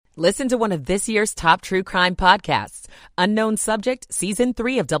Listen to one of this year's top true crime podcasts. Unknown Subject, Season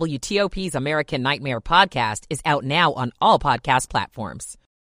 3 of WTOP's American Nightmare podcast is out now on all podcast platforms.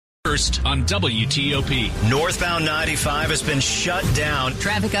 First on WTOP. Northbound 95 has been shut down.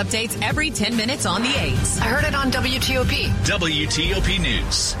 Traffic updates every 10 minutes on the 8s. I heard it on WTOP. WTOP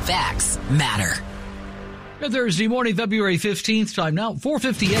News. Facts matter. Good Thursday morning, February 15th. Time now,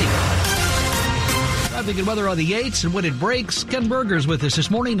 4:58. Traffic and weather on the 8s and when it breaks. Ken Berger's with us this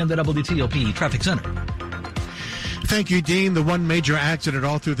morning in the WTOP Traffic Center. Thank you, Dean. The one major accident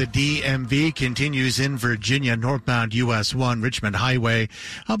all through the DMV continues in Virginia, northbound US 1 Richmond Highway,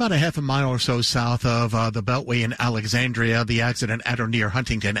 about a half a mile or so south of the Beltway in Alexandria. The accident at or near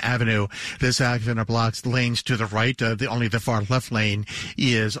Huntington Avenue. This accident blocks lanes to the right. Only the far left lane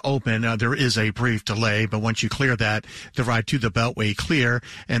is open. There is a brief delay, but once you clear that, the ride to the Beltway clear.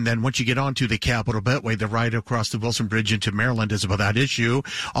 And then once you get onto the Capitol Beltway, the ride across the Wilson Bridge into Maryland is without issue.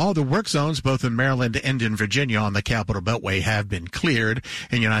 All the work zones, both in Maryland and in Virginia on the Capitol Beltway, have been cleared,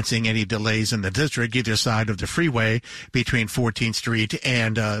 and you're not seeing any delays in the district either side of the freeway between 14th Street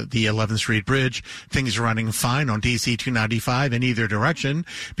and the 11th Street Bridge. Things are running fine on DC 295 in either direction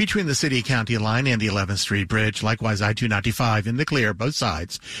between the city-county line and the 11th Street Bridge. Likewise, I-295 in the clear, both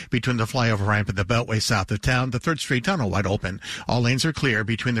sides between the flyover ramp and the Beltway south of town. The 3rd Street Tunnel wide open. All lanes are clear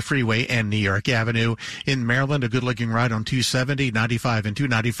between the freeway and New York Avenue. In Maryland, a good-looking ride on 270, 95, and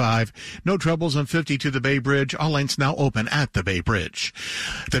 295. No troubles on 50 to the Bay Bridge. All lanes now open at the Bay Bridge.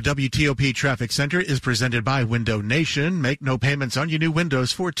 The WTOP Traffic Center is presented by Window Nation. Make no payments on your new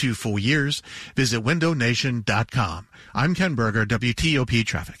windows for 2 full years. Visit windownation.com. I'm Ken Berger, WTOP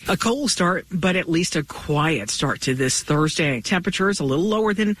Traffic. A cold start, but at least a quiet start to this Thursday. Temperatures a little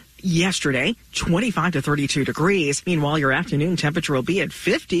lower than yesterday, 25 to 32 degrees. Meanwhile, your afternoon temperature will be at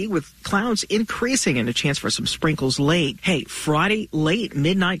 50 with clouds increasing and a chance for some sprinkles late. Hey, Friday, late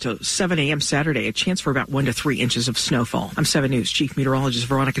midnight to 7 a.m. Saturday, a chance for about 1 to 3 inches of snowfall. I'm 7 News Chief Meteorologist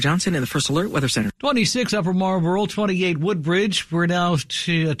Veronica Johnson in the First Alert Weather Center. 26 Upper Marlboro, 28 Woodbridge. We're now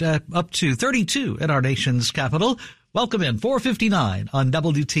up to 32 in our nation's capital. Welcome in 4:59 on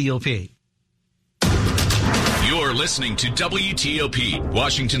WTOP. You're listening to WTOP,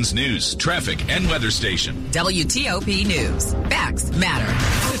 Washington's news, traffic, and weather station. WTOP News. Facts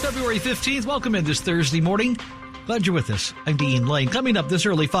matter. It's February 15th. Welcome in this Thursday morning. Glad you're with us. I'm Dean Lane. Coming up this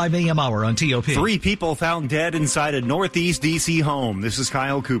early 5 a.m. hour on TOP. 3 people found dead inside a Northeast D.C. home. This is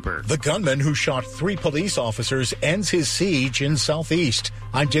Kyle Cooper. The gunman who shot 3 police officers ends his siege in Southeast.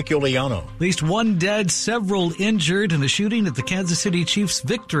 I'm Dick Iuliano. At least 1 dead, several injured in a shooting at the Kansas City Chiefs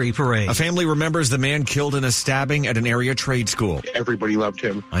Victory Parade. A family remembers the man killed in a stabbing at an area trade school. Everybody loved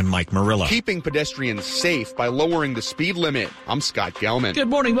him. I'm Mike Murillo. Keeping pedestrians safe by lowering the speed limit. I'm Scott Gelman. Good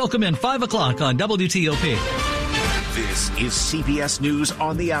morning. Welcome in 5 o'clock on WTOP. This is CBS News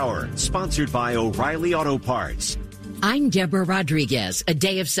on the Hour, sponsored by O'Reilly Auto Parts. I'm Deborah Rodriguez. A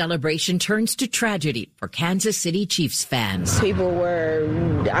day of celebration turns to tragedy for Kansas City Chiefs fans. People were,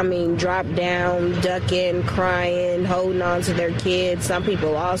 dropped down, ducking, crying, holding on to their kids. Some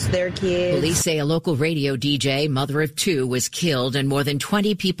people lost their kids. Police say a local radio DJ, mother of 2, was killed and more than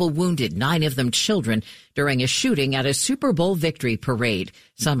 20 people wounded, 9 of them children, during a shooting at a Super Bowl victory parade.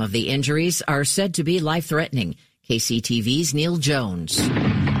 Some of the injuries are said to be life-threatening. KCTV's Neil Jones.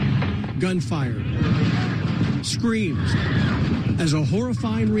 Gunfire, screams, as a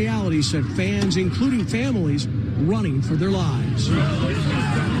horrifying reality set fans, including families, running for their lives.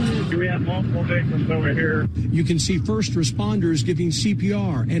 We have multiple victims over here. You can see first responders giving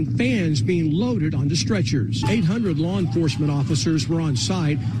CPR and fans being loaded onto stretchers. 800 law enforcement officers were on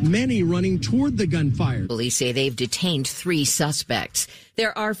site, many running toward the gunfire. Police say they've detained 3 suspects.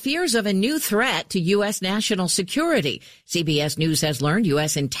 There are fears of a new threat to U.S. national security. CBS News has learned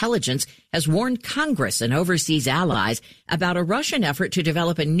U.S. intelligence has warned Congress and overseas allies about a Russian effort to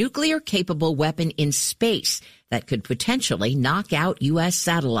develop a nuclear-capable weapon in space that could potentially knock out U.S.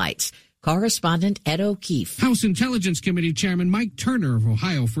 satellites. Correspondent Ed O'Keefe. House Intelligence Committee Chairman Mike Turner of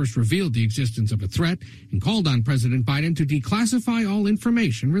Ohio first revealed the existence of a threat and called on President Biden to declassify all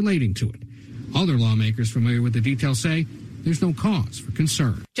information relating to it. Other lawmakers familiar with the details say there's no cause for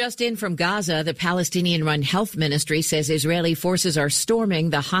concern. Just in from Gaza, the Palestinian-run health ministry says Israeli forces are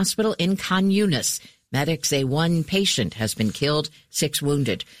storming the hospital in Khan Yunis. Medics say 1 patient has been killed, 6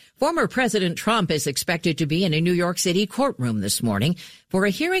 wounded. Former President Trump is expected to be in a New York City courtroom this morning for a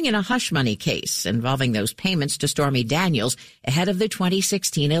hearing in a hush money case involving those payments to Stormy Daniels ahead of the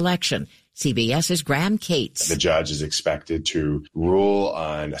 2016 election. CBS's Graham Cates. The judge is expected to rule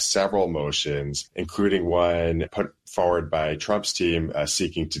on several motions, including one put forward by Trump's team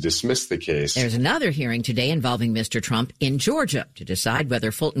seeking to dismiss the case. There's another hearing today involving Mr. Trump in Georgia to decide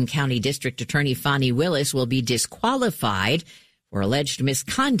whether Fulton County District Attorney Fani Willis will be disqualified for alleged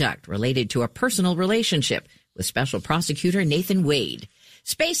misconduct related to a personal relationship with Special Prosecutor Nathan Wade.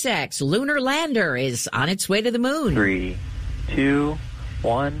 SpaceX lunar lander is on its way to the moon. 3, 2,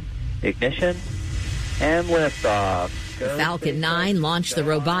 1, ignition, and liftoff. The Falcon 9 launched the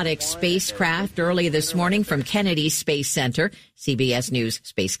robotic spacecraft early this morning from Kennedy Space Center. CBS News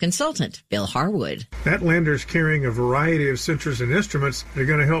space consultant Bill Harwood. That lander is carrying a variety of sensors and instruments that are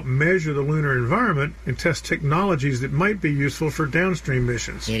going to help measure the lunar environment and test technologies that might be useful for downstream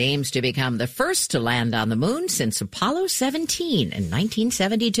missions. It aims to become the first to land on the moon since Apollo 17 in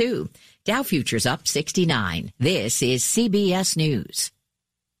 1972. Dow futures up 69. This is CBS News.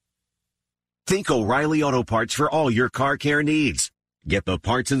 Think O'Reilly Auto Parts for all your car care needs. Get the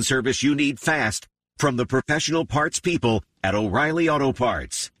parts and service you need fast from the professional parts people at O'Reilly Auto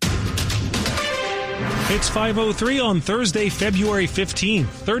Parts. It's 5:03 on Thursday, February 15th.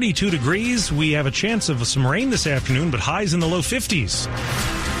 32 degrees. We have a chance of some rain this afternoon, but highs in the low 50s.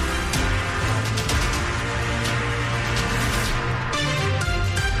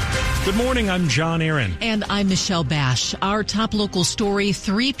 Good morning, I'm John Aaron. And I'm Michelle Bash. Our top local story,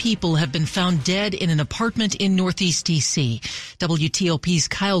 3 people have been found dead in an apartment in Northeast D.C. WTOP's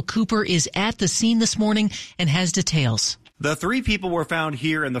Kyle Cooper is at the scene this morning and has details. The 3 people were found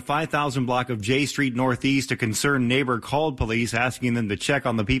here in the 5000 block of J Street Northeast. A concerned neighbor called police asking them to check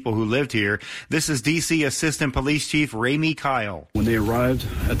on the people who lived here. This is D.C. Assistant Police Chief Ramey Kyle. When they arrived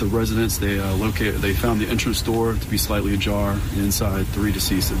at the residence, they found the entrance door to be slightly ajar, and inside 3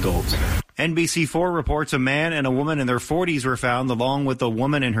 deceased adults. NBC4 reports a man and a woman in their 40s were found, along with a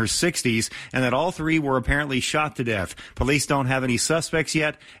woman in her 60s, and that all 3 were apparently shot to death. Police don't have any suspects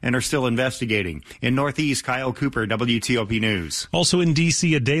yet and are still investigating. In Northeast, Kyle Cooper, WTOP News. Also in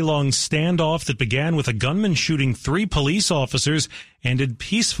D.C., a day-long standoff that began with a gunman shooting 3 police officers ended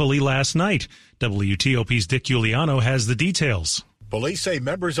peacefully last night. WTOP's Dick Giuliano has the details. Police say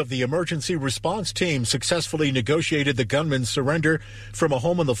members of the emergency response team successfully negotiated the gunman's surrender from a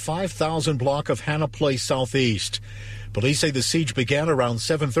home in the 5000 block of Hannah Place Southeast. Police say the siege began around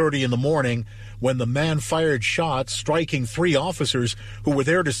 7:30 in the morning when the man fired shots, striking 3 officers who were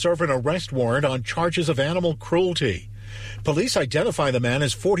there to serve an arrest warrant on charges of animal cruelty. Police identify the man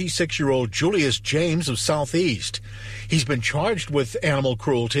as 46-year-old Julius James of Southeast. He's been charged with animal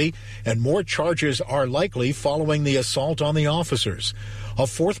cruelty, and more charges are likely following the assault on the officers. A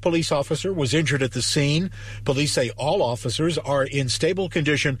 4th police officer was injured at the scene. Police say all officers are in stable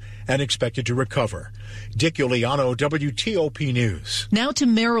condition and expected to recover. Dick Giuliano, WTOP News. Now to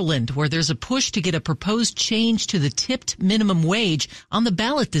Maryland, where there's a push to get a proposed change to the tipped minimum wage on the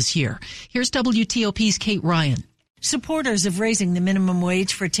ballot this year. Here's WTOP's Kate Ryan. Supporters of raising the minimum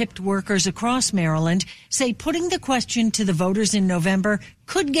wage for tipped workers across Maryland say putting the question to the voters in November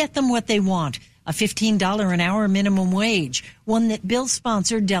could get them what they want, a $15 an hour minimum wage, one that bill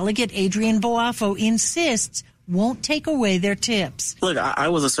sponsor Delegate Adrian Boafo insists won't take away their tips. Look, I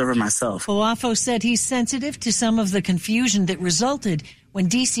was a server myself. Boafo said he's sensitive to some of the confusion that resulted when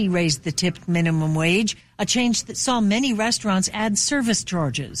D.C. raised the tipped minimum wage, a change that saw many restaurants add service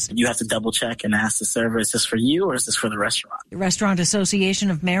charges. You have to double check and ask the server, is this for you or is this for the restaurant? The Restaurant Association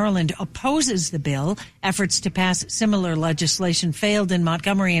of Maryland opposes the bill. Efforts to pass similar legislation failed in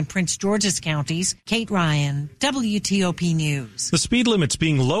Montgomery and Prince George's counties. Kate Ryan, WTOP News. The speed limit's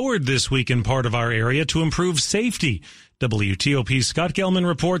being lowered this week in part of our area to improve safety. WTOP's Scott Gelman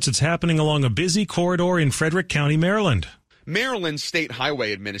reports it's happening along a busy corridor in Frederick County, Maryland. Maryland's State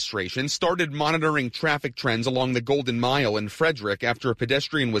Highway Administration started monitoring traffic trends along the Golden Mile in Frederick after a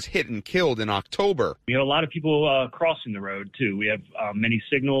pedestrian was hit and killed in October. We have a lot of people crossing the road, too. We have many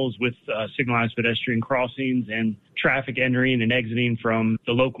signals with signalized pedestrian crossings and traffic entering and exiting from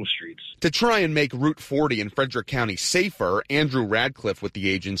the local streets. To try and make Route 40 in Frederick County safer, Andrew Radcliffe with the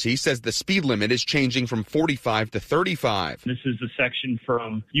agency says the speed limit is changing from 45 to 35. This is the section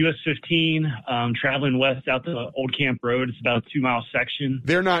from US 15 traveling west out to Old Camp Road. It's about a 2-mile section.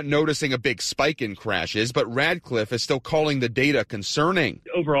 They're not noticing a big spike in crashes, but Radcliffe is still calling the data concerning.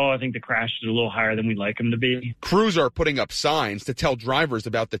 Overall, I think the crashes are a little higher than we'd like them to be. Crews are putting up signs to tell drivers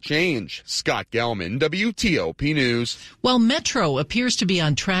about the change. Scott Gelman, WTOP News. While Metro appears to be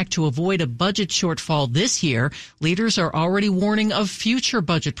on track to avoid a budget shortfall this year, leaders are already warning of future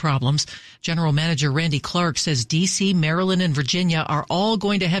budget problems. General Manager Randy Clark says D.C., Maryland, and Virginia are all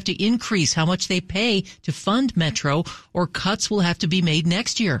going to have to increase how much they pay to fund Metro, or or cuts will have to be made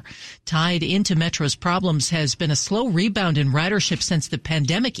next year. Tied into Metro's problems has been a slow rebound in ridership since the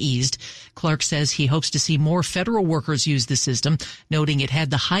pandemic eased. Clark says he hopes to see more federal workers use the system, noting it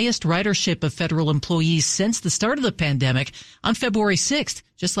had the highest ridership of federal employees since the start of the pandemic on February 6th,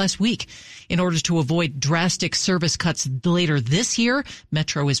 just last week. In order to avoid drastic service cuts later this year,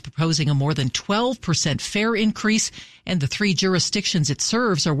 Metro is proposing a more than 12% fare increase, and the 3 jurisdictions it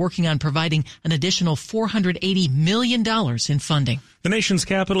serves are working on providing an additional $480 million in funding. The nation's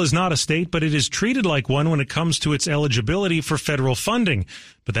capital is not a state, but it is treated like one when it comes to its eligibility for federal funding.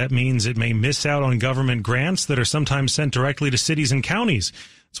 But that means it may miss out on government grants that are sometimes sent directly to cities and counties.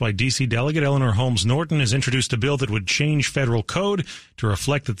 That's why D.C. Delegate Eleanor Holmes Norton has introduced a bill that would change federal code to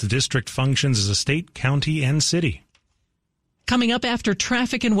reflect that the district functions as a state, county, and city. Coming up after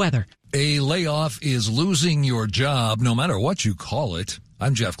traffic and weather. A layoff is losing your job, no matter what you call it.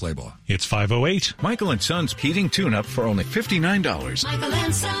 I'm Jeff Claybaugh. It's 5:08. Michael & Son's heating tune-up for only $59.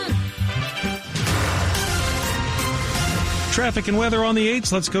 Michael & Son. Traffic and weather on the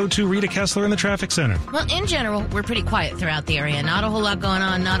 8s. Let's go to Rita Kessler in the traffic center. Well, in general, we're pretty quiet throughout the area. Not a whole lot going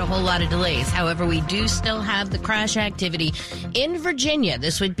on, not a whole lot of delays. However, we do still have the crash activity in Virginia.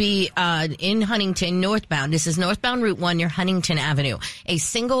 This would be in Huntington, northbound. This is northbound Route 1 near Huntington Avenue. A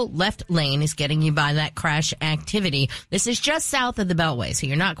single left lane is getting you by that crash activity. This is just south of the Beltway, so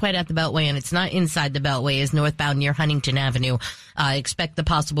you're not quite at the Beltway, and it's not inside the Beltway. It's northbound near Huntington Avenue. Expect the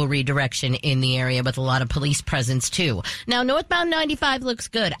possible redirection in the area with a lot of police presence, too. Now, northbound 95 looks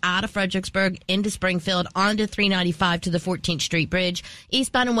good out of Fredericksburg into Springfield onto 395 to the 14th Street Bridge.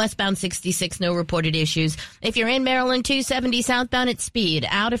 Eastbound and westbound 66, no reported issues. If you're in Maryland, 270 southbound at speed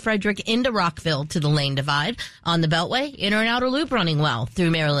out of Frederick into Rockville to the lane divide. On the Beltway, inner and outer loop running well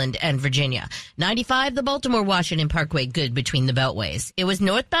through Maryland and Virginia. 95, the Baltimore-Washington Parkway, good between the Beltways. It was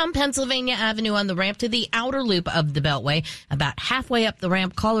northbound Pennsylvania Avenue on the ramp to the outer loop of the Beltway. About halfway up the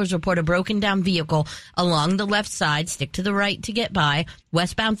ramp, callers report a broken down vehicle along the left side. Stick to the right to get by.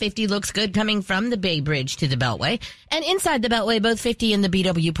 Westbound 50 looks good coming from the Bay Bridge to the Beltway. And inside the Beltway, both 50 and the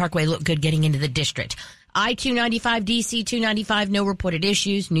BW Parkway look good getting into the district. I-295, DC 295, no reported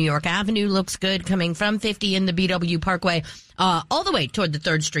issues. New York Avenue looks good coming from 50 in the BW Parkway all the way toward the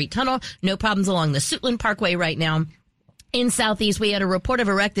 3rd Street Tunnel. No problems along the Suitland Parkway right now. In Southeast, we had a report of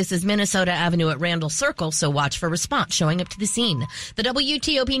a wreck. This is Minnesota Avenue at Randall Circle, so watch for response showing up to the scene. The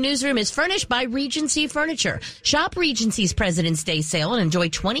WTOP newsroom is furnished by Regency Furniture. Shop Regency's President's Day sale and enjoy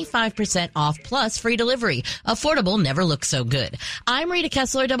 25% off plus free delivery. Affordable never looks so good. I'm Rita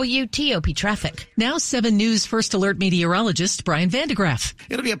Kessler, WTOP Traffic. Now 7 News First Alert meteorologist Brian Vandegraff.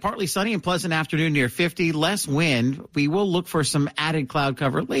 It'll be a partly sunny and pleasant afternoon near 50. Less wind. We will look for some added cloud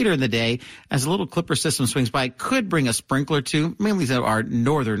cover later in the day as a little clipper system swings by. Could bring a sprinkler to mainly to our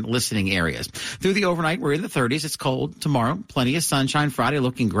northern listening areas. Through the overnight, we're in the 30s. It's cold tomorrow. Plenty of sunshine. Friday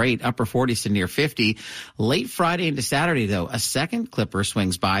looking great. Upper 40s to near 50. Late Friday into Saturday, though, a second clipper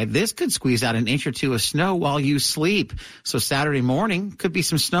swings by. This could squeeze out an inch or two of snow while you sleep. So Saturday morning could be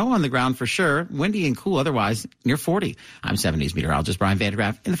some snow on the ground for sure. Windy and cool otherwise near 40. I'm 7 News meteorologist Brian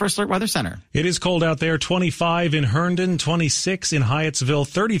Vandegraff in the First Alert Weather Center. It is cold out there. 25 in Herndon, 26 in Hyattsville,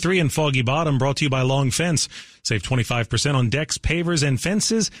 33 in Foggy Bottom. Brought to you by Long Fence. Save 25% on decks, pavers, and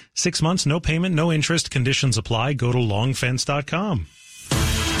fences. 6 months, no payment, no interest. Conditions apply. Go to longfence.com.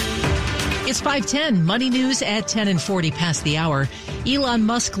 It's 5:10. Money news at 10 and 40 past the hour. Elon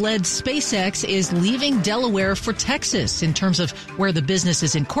Musk-led SpaceX is leaving Delaware for Texas in terms of where the business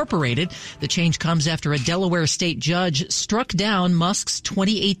is incorporated. The change comes after a Delaware state judge struck down Musk's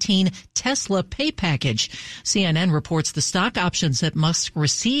 2018 Tesla pay package. CNN reports the stock options that Musk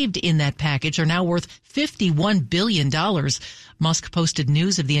received in that package are now worth $51 billion. Musk posted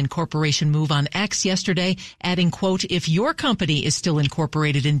news of the incorporation move on X yesterday, adding, quote, "If your company is still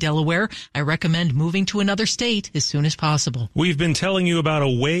incorporated in Delaware, I recommend moving to another state as soon as possible." We've been telling you about a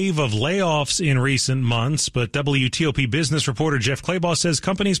wave of layoffs in recent months, but WTOP business reporter Jeff Claybaugh says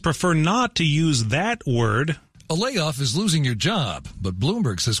companies prefer not to use that word. A layoff is losing your job, but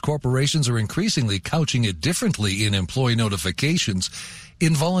Bloomberg says corporations are increasingly couching it differently in employee notifications.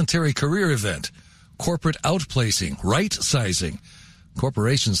 Involuntary career event, corporate outplacing, right-sizing.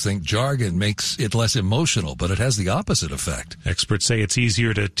 Corporations think jargon makes it less emotional, but it has the opposite effect. Experts say it's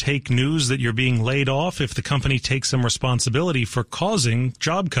easier to take news that you're being laid off if the company takes some responsibility for causing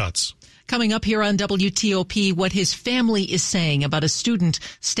job cuts. Coming up here on WTOP, what his family is saying about a student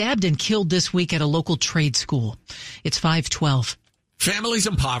stabbed and killed this week at a local trade school. It's 5:12. Families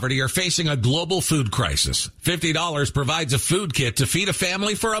in poverty are facing a global food crisis. $50 provides a food kit to feed a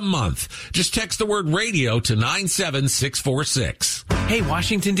family for a month. Just text the word radio to 97646. Hey,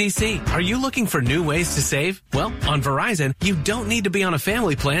 Washington, D.C., are you looking for new ways to save? Well, on Verizon, you don't need to be on a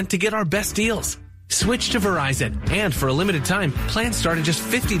family plan to get our best deals. Switch to Verizon, and for a limited time, plans start at just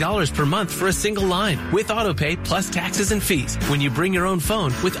 $50 per month for a single line with autopay plus taxes and fees when you bring your own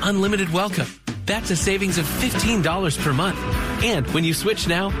phone with unlimited welcome. That's a savings of $15 per month. And when you switch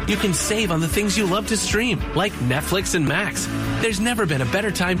now, you can save on the things you love to stream, like Netflix and Max. There's never been a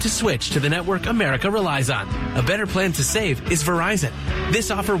better time to switch to the network America relies on. A better plan to save is Verizon.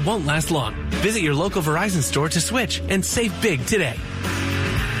 This offer won't last long. Visit your local Verizon store to switch and save big today.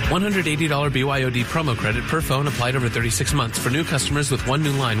 $180 BYOD promo credit per phone applied over 36 months for new customers with one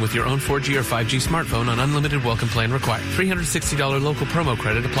new line with your own 4G or 5G smartphone on unlimited welcome plan required. $360 local promo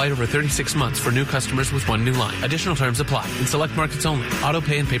credit applied over 36 months for new customers with one new line. Additional terms apply. In select markets only. Auto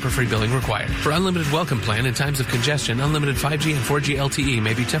pay and paper-free billing required. For unlimited welcome plan in times of congestion, unlimited 5G and 4G LTE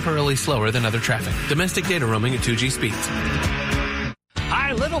may be temporarily slower than other traffic. Domestic data roaming at 2G speeds.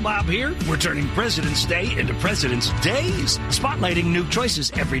 Hi, Little Bob here. We're turning President's Day into President's Days, spotlighting new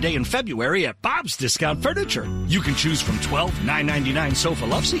choices every day in February at Bob's Discount Furniture. You can choose from 12 $9.99 sofa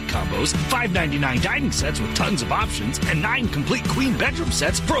love seat combos, $5.99 dining sets with tons of options, and 9 complete queen bedroom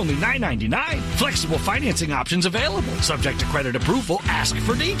sets for only $9.99. Flexible financing options available. Subject to credit approval, ask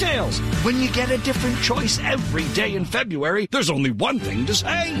for details. When you get a different choice every day in February, there's only one thing to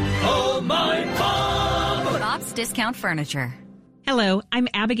say. Oh, my Bob! Bob's Discount Furniture. Hello, I'm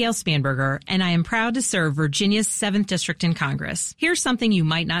Abigail Spanberger, and I am proud to serve Virginia's 7th District in Congress. Here's something you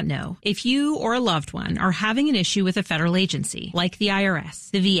might not know. If you or a loved one are having an issue with a federal agency, like the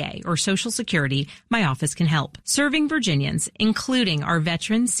IRS, the VA, or Social Security, my office can help. Serving Virginians, including our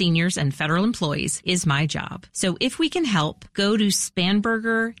veterans, seniors, and federal employees, is my job. So if we can help, go to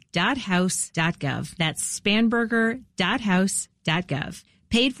spanberger.house.gov. That's spanberger.house.gov.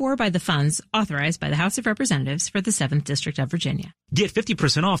 Paid for by the funds authorized by the House of Representatives for the 7th District of Virginia. Get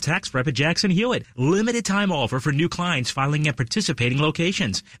 50% off tax prep at Jackson Hewitt. Limited time offer for new clients filing at participating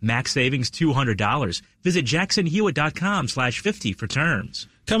locations. Max savings $200. Visit jacksonhewitt.com/50 for terms.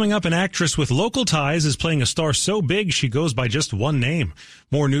 Coming up, an actress with local ties is playing a star so big she goes by just one name.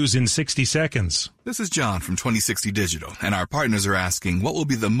 More news in 60 seconds. This is John from 2060 Digital, and our partners are asking what will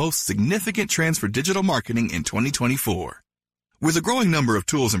be the most significant trends for digital marketing in 2024. With a growing number of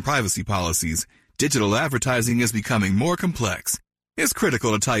tools and privacy policies, digital advertising is becoming more complex. It's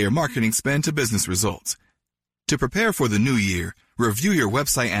critical to tie your marketing spend to business results. To prepare for the new year, review your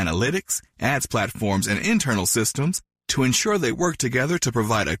website analytics, ads platforms, and internal systems to ensure they work together to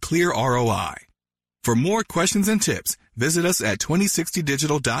provide a clear ROI. For more questions and tips, visit us at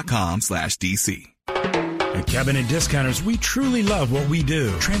 2060digital.com/DC. At Cabinet Discounters, we truly love what we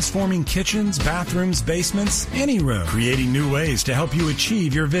do. Transforming kitchens, bathrooms, basements, any room. Creating new ways to help you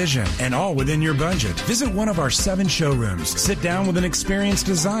achieve your vision. And all within your budget. Visit one of our 7 showrooms. Sit down with an experienced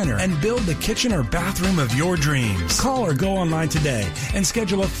designer and build the kitchen or bathroom of your dreams. Call or go online today and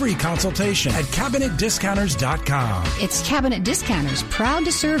schedule a free consultation at CabinetDiscounters.com. It's Cabinet Discounters, proud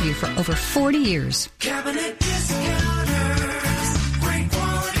to serve you for over 40 years. Cabinet Discounters. Great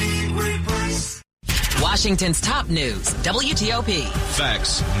quality, great price. Washington's top news, WTOP.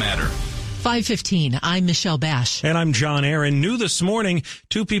 Facts matter. 5:15. I'm Michelle Bash. And I'm John Aaron. New this morning,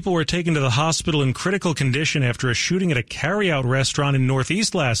 2 people were taken to the hospital in critical condition after a shooting at a carryout restaurant in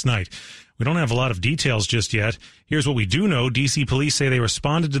Northeast last night. We don't have a lot of details just yet. Here's what we do know. D.C. police say they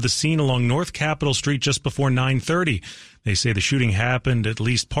responded to the scene along North Capitol Street just before 9:30. They say the shooting happened at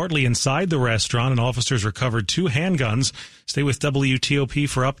least partly inside the restaurant, and officers recovered 2 handguns. Stay with WTOP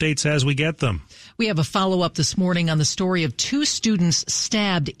for updates as we get them. We have a follow-up this morning on the story of 2 students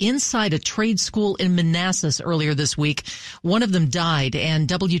stabbed inside a trade school in Manassas earlier this week. One of them died, and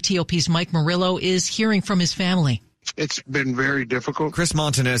WTOP's Mike Murillo is hearing from his family. It's been very difficult. Chris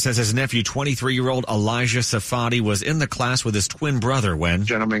Montanez says his nephew, 23-year-old Elijah Safadi, was in the class with his twin brother when...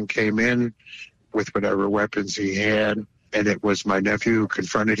 gentleman came in with whatever weapons he had, and it was my nephew who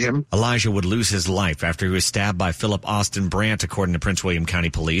confronted him. Elijah would lose his life after he was stabbed by Philip Austin Brandt, according to Prince William County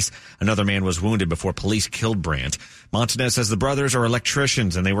Police. Another man was wounded before police killed Brandt. Montanez says the brothers are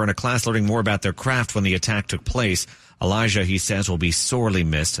electricians, and they were in a class learning more about their craft when the attack took place. Elijah, he says, will be sorely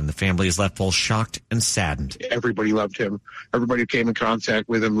missed, and the family is left both shocked and saddened. Everybody loved him. Everybody who came in contact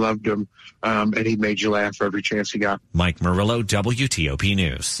with him loved him, and he made you laugh every chance he got. Mike Murillo, WTOP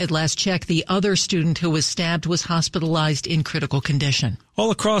News. At last check, the other student who was stabbed was hospitalized in critical condition.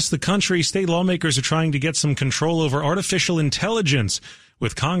 All across the country, state lawmakers are trying to get some control over artificial intelligence,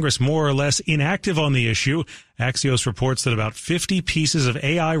 with Congress more or less inactive on the issue Axios reports that about 50 pieces of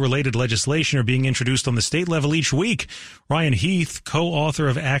AI-related legislation are being introduced on the state level each week. Ryan Heath, co-author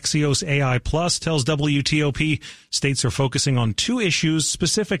of Axios AI Plus, tells WTOP states are focusing on two issues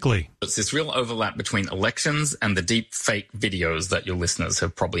specifically. It's this real overlap between elections and the deep fake videos that your listeners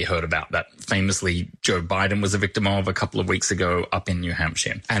have probably heard about that famously Joe Biden was a victim of a couple of weeks ago up in New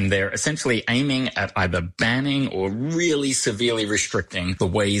Hampshire. And they're essentially aiming at either banning or really severely restricting the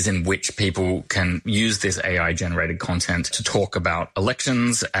ways in which people can use this AI-generated content to talk about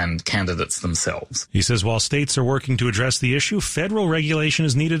elections and candidates themselves. He says while states are working to address the issue, federal regulation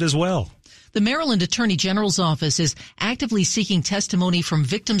is needed as well. The Maryland Attorney General's office is actively seeking testimony from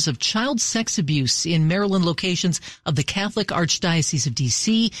victims of child sex abuse in Maryland locations of the Catholic Archdiocese of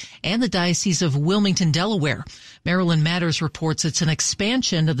D.C. and the Diocese of Wilmington, Delaware. Maryland Matters reports it's an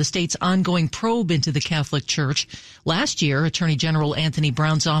expansion of the state's ongoing probe into the Catholic Church. Last year, Attorney General Anthony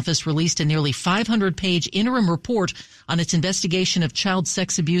Brown's office released a nearly 500-page interim report on its investigation of child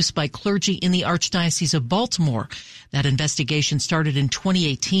sex abuse by clergy in the Archdiocese of Baltimore. That investigation started in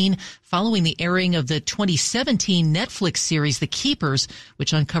 2018 following the airing of the 2017 Netflix series The Keepers,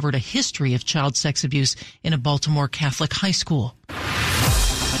 which uncovered a history of child sex abuse in a Baltimore Catholic high school.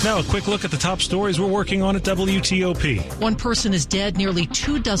 Now a quick look at the top stories we're working on at WTOP. One person is dead, nearly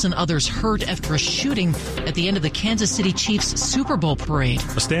 24 others hurt after a shooting at the end of the Kansas City Chiefs Super Bowl parade.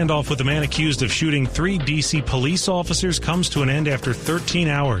 A standoff with the man accused of shooting 3 D.C. police officers comes to an end after 13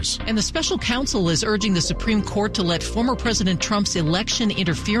 hours. And the special counsel is urging the Supreme Court to let former President Trump's election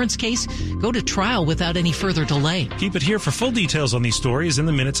interference case go to trial without any further delay. Keep it here for full details on these stories in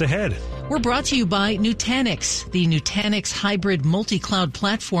the minutes ahead. We're brought to you by Nutanix. The Nutanix hybrid multi-cloud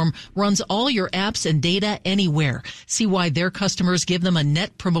platform runs all your apps and data anywhere. See why their customers give them a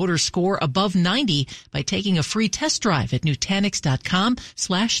Net Promoter Score above 90 by taking a free test drive at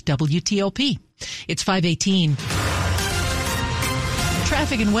Nutanix.com/WTOP. It's 5:18.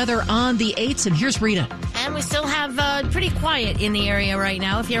 Traffic and weather on the 8s, and here's Rita. And we still have pretty quiet in the area right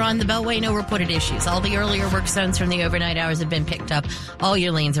now. If you're on the Beltway, no reported issues. All the earlier work zones from the overnight hours have been picked up. All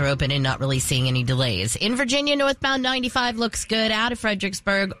your lanes are open and not really seeing any delays. In Virginia, northbound 95 looks good out of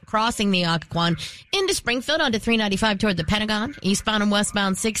Fredericksburg, crossing the Occoquan into Springfield onto 395 toward the Pentagon. Eastbound and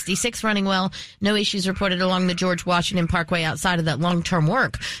westbound 66 running well. No issues reported along the George Washington Parkway outside of that long-term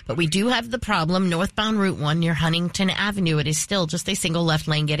work. But we do have the problem northbound Route 1 near Huntington Avenue. It is still just a single left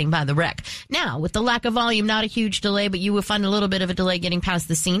lane getting by the wreck. Now, with the lack of volume, not a huge delay, but you will find a little bit of a delay getting past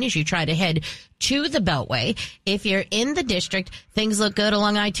the scene as you try to head to the Beltway. If you're in the district, things look good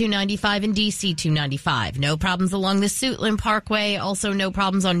along I-295 and DC-295. No problems along the Suitland Parkway. Also no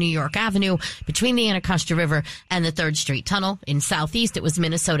problems on New York Avenue between the Anacostia River and the 3rd Street Tunnel. In Southeast, it was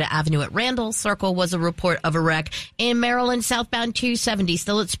Minnesota Avenue at Randall. Circle was a report of a wreck. In Maryland, southbound 270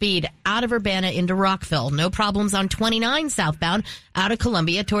 still at speed out of Urbana into Rockville. No problems on 29 southbound out of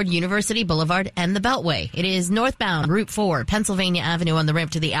Columbia toward University Boulevard and the Beltway. It is northbound Route 4, Pennsylvania Avenue on the ramp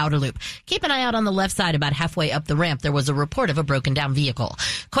to the outer loop. Keep an eye out on the left side about halfway up the ramp. There was a report of a broken down vehicle.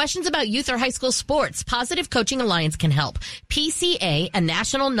 Questions about youth or high school sports? Positive Coaching Alliance can help. PCA, a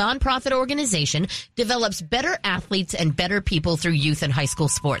national nonprofit organization, develops better athletes and better people through youth and high school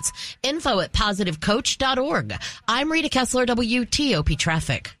sports. Info at positivecoach.org. I'm Rita Kessler, WTOP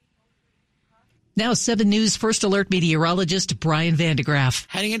Traffic. Now 7 News First Alert meteorologist Brian Vandegraff.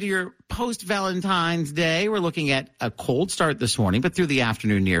 Heading into your post-Valentine's Day, we're looking at a cold start this morning, but through the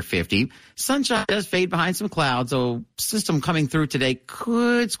afternoon near 50. Sunshine does fade behind some clouds, so system coming through today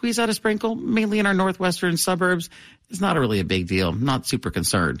could squeeze out a sprinkle, mainly in our northwestern suburbs. It's not really a big deal. Not super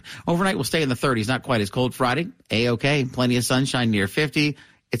concerned. Overnight we'll stay in the 30s, not quite as cold Friday. A-okay, plenty of sunshine near 50.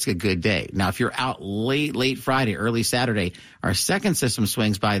 It's a good day. Now, if you're out late Friday, early Saturday, our second system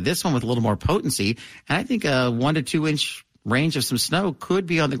swings by, this one with a little more potency, and I think a 1 to 2 inch range of some snow could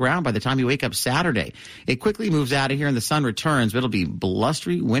be on the ground by the time you wake up Saturday. It quickly moves out of here and the sun returns, but it'll be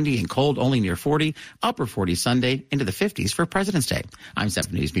blustery, windy, and cold, only near 40, upper 40 Sunday, into the 50s for President's Day. I'm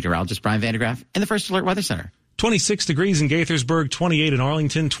 7 News meteorologist Brian Vandegraff in the First Alert Weather Center. 26 degrees in Gaithersburg, 28 in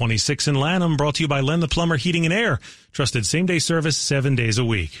Arlington, 26 in Lanham. Brought to you by Len the Plumber Heating and Air. Trusted same-day service 7 days a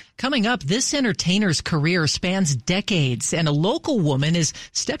week. Coming up, this entertainer's career spans decades, and a local woman is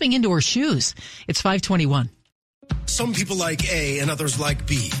stepping into her shoes. It's 5:21. Some people like A and others like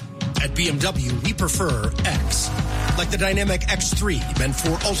B. At BMW, we prefer X. Like the dynamic X3, meant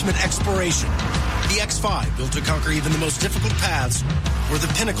for ultimate exploration. The X5, built to conquer even the most difficult paths. Or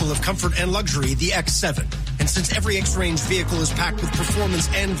the pinnacle of comfort and luxury, the X7. And since every X-Range vehicle is packed with performance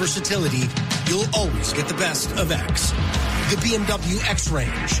and versatility, you'll always get the best of X. The BMW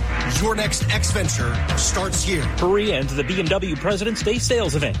X-Range. Your next X venture starts here. Hurry into the BMW President's Day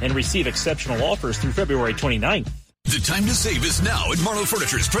sales event and receive exceptional offers through February 29th. The time to save is now at Marlowe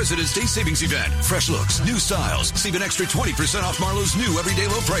Furniture's President's Day Savings Event. Fresh looks, new styles. Save an extra 20% off Marlowe's new everyday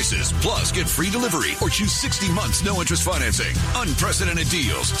low prices. Plus, get free delivery or choose 60 months no interest financing. Unprecedented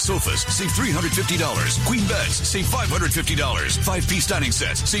deals. Sofas, save $350. Queen beds, save $550. 5-piece dining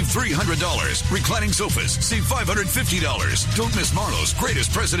sets, save $300. Reclining sofas, save $550. Don't miss Marlowe's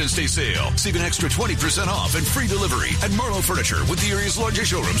greatest President's Day sale. Save an extra 20% off and free delivery at Marlowe Furniture with the area's largest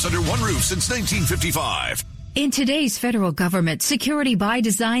showrooms under one roof since 1955. In today's federal government, security by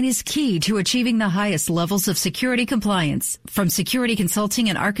design is key to achieving the highest levels of security compliance. From security consulting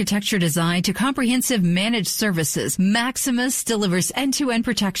and architecture design to comprehensive managed services, Maximus delivers end-to-end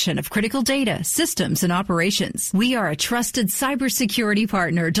protection of critical data, systems, and operations. We are a trusted cybersecurity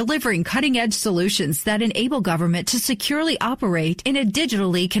partner delivering cutting-edge solutions that enable government to securely operate in a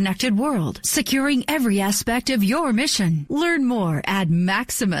digitally connected world, securing every aspect of your mission. Learn more at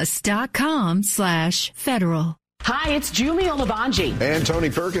maximus.com/federal. Hi, it's Julie Olabanji. And Tony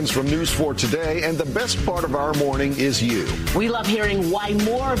Perkins from News 4 Today. And the best part of our morning is you. We love hearing why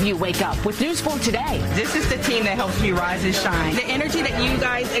more of you wake up with News 4 Today. This is the team that helps me rise and shine. The energy that you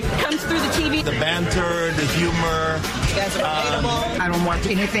guys, it comes through the TV. The banter, the humor. You guys are relatable. I don't watch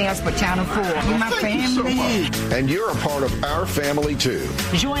anything else but Channel 4. You're my family. And you're a part of our family, too.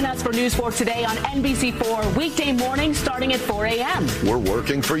 Join us for News 4 Today on NBC4 weekday morning starting at 4 a.m. We're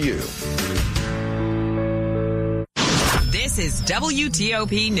working for you. This is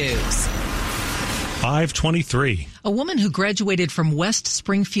WTOP News. 5:23. A woman who graduated from West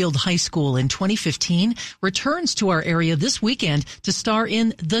Springfield High School in 2015 returns to our area this weekend to star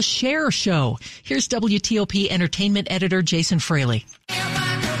in The Cher Show. Here's WTOP entertainment editor Jason Fraley.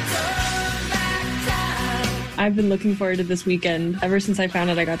 I've been looking forward to this weekend ever since I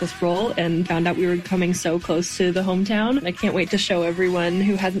found out I got this role and found out we were coming so close to the hometown. I can't wait to show everyone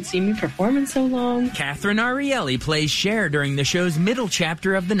who hasn't seen me perform in so long. Catherine Ariely plays Cher during the show's middle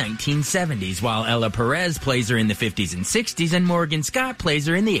chapter of the 1970s, while Ella Perez plays her in the 50s and 60s, and Morgan Scott plays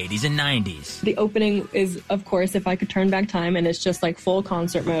her in the 80s and 90s. The opening is, of course, If I Could Turn Back Time, and it's just like full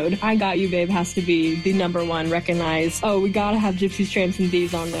concert mode. I Got You, Babe has to be the number one recognized. Oh, we gotta have Gypsies, Tramps, and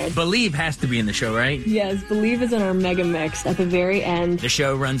Thieves on there. Believe has to be in the show, right? Yes, Believe is in our mega mix at the very end. The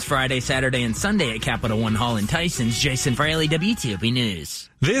show runs Friday, Saturday, and Sunday at Capital One Hall in Tysons. Jason Fraley, WTOP News.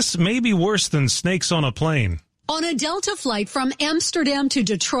 This may be worse than snakes on a plane. On a Delta flight from Amsterdam to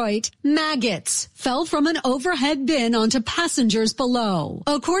Detroit, maggots fell from an overhead bin onto passengers below.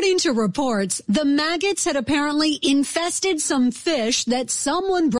 According to reports, the maggots had apparently infested some fish that someone brought